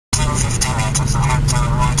50 metres ahead to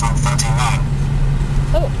the right on 39.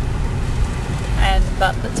 Oh.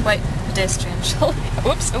 But let's wait for pedestrians, shall we?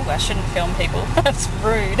 Whoops, oh, I shouldn't film people. That's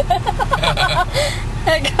rude.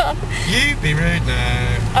 Hang on. You be rude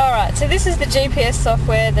now. Alright, so this is the GPS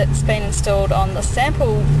software that's been installed on the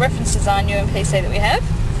sample reference design UMPC that we have.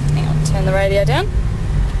 Hang on, turn the radio down.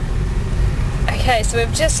 Okay, so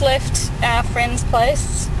we've just left our friend's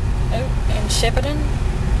place in Shepparton.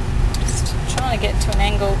 Just trying to get to an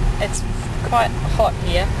angle. It's quite hot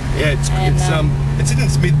here. Yeah, it's in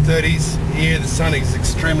its mid-30s here. The sun is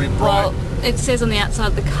extremely bright. Well, it says on the outside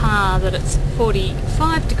of the car that it's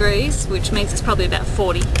 45 degrees, which means it's probably about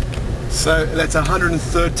 40. So that's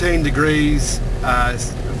 113 degrees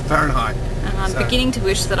Fahrenheit. And I'm beginning to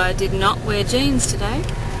wish that I did not wear jeans today.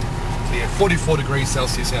 So yeah, 44 degrees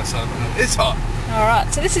Celsius outside. It's hot.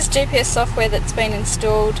 Alright, so this is GPS software that's been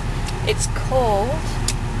installed. It's called...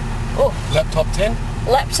 Laptop 10?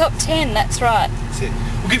 Laptop 10, that's right. That's it.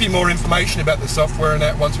 We'll give you more information about the software and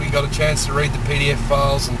that once we got a chance to read the PDF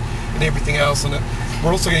files and everything else on it.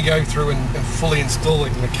 We're also going to go through and fully install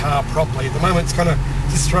it in the car properly. At the moment it's kind of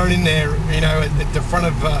just thrown in there, you know, at the front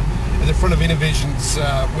of Innovision's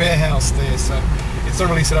warehouse there, so it's not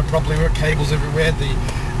really set up properly. We've got cables everywhere. The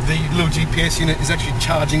little GPS unit is actually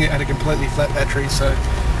charging it at a completely flat battery, so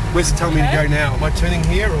where's it telling me to go now? Am I turning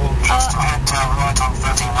here or...? Just ahead to right on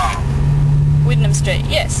 39. Widdenham Street,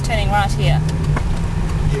 yes, turning right here.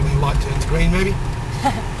 Yeah, when the light turns green maybe?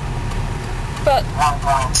 But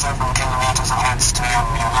 1.7 kilometres ahead to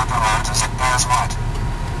New Harbour Road as it bears right.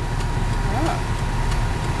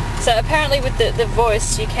 So apparently with the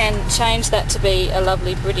voice you can change that to be a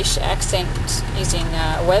lovely British accent using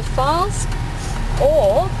web files,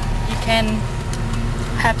 or you can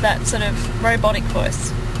have that sort of robotic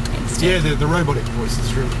voice instead. Yeah, the robotic voice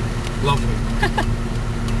is really lovely.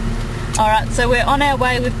 Alright, so we're on our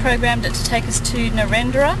way. We've programmed it to take us to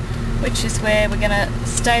Narendra, which is where we're going to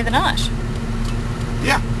stay the night.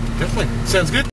 Yeah, definitely. Sounds good.